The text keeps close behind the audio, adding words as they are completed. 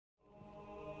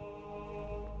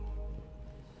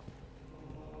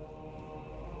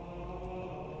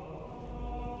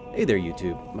Hey there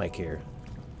YouTube, Mike here.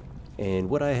 And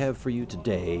what I have for you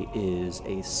today is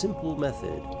a simple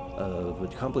method of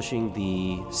accomplishing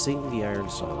the Sing the Iron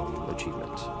Song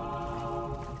achievement.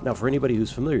 Now for anybody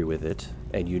who's familiar with it,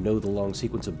 and you know the long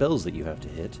sequence of bells that you have to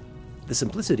hit, the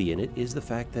simplicity in it is the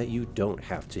fact that you don't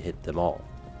have to hit them all.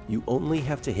 You only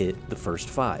have to hit the first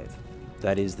 5.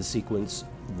 That is the sequence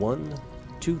 1,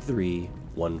 2, 3,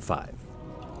 1, 5.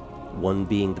 1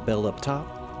 being the bell up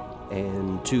top,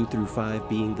 and 2 through 5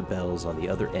 being the bells on the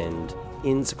other end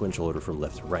in sequential order from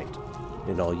left to right.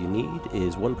 And all you need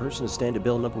is one person to stand at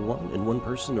bell number 1 and one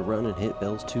person to run and hit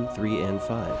bells 2, 3, and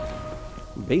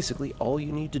 5. Basically, all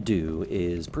you need to do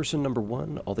is person number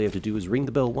 1, all they have to do is ring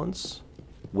the bell once,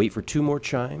 wait for 2 more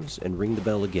chimes, and ring the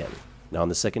bell again. Now on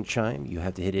the second chime, you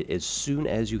have to hit it as soon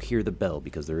as you hear the bell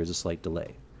because there is a slight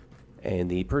delay.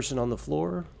 And the person on the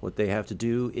floor, what they have to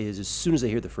do is as soon as they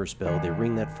hear the first bell, they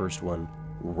ring that first one,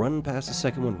 run past the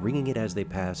second one, ringing it as they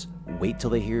pass, wait till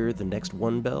they hear the next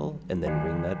one bell, and then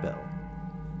ring that bell.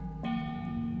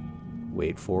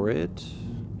 Wait for it.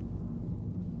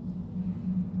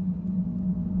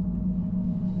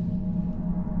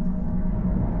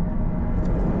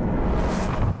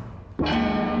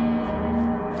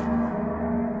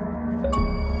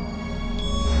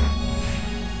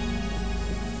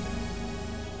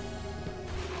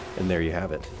 And there you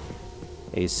have it.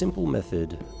 A simple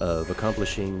method of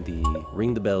accomplishing the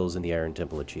Ring the Bells in the Iron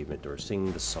Temple achievement, or Sing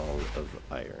the Song of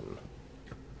Iron.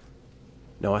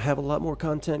 Now I have a lot more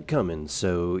content coming,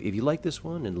 so if you like this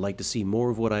one and like to see more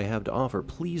of what I have to offer,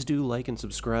 please do like and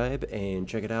subscribe and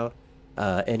check it out.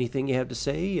 Anything you have to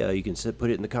say, you can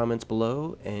put it in the comments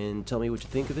below and tell me what you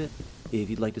think of it. If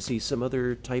you'd like to see some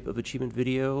other type of achievement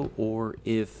video, or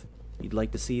if you'd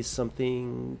like to see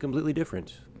something completely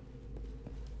different.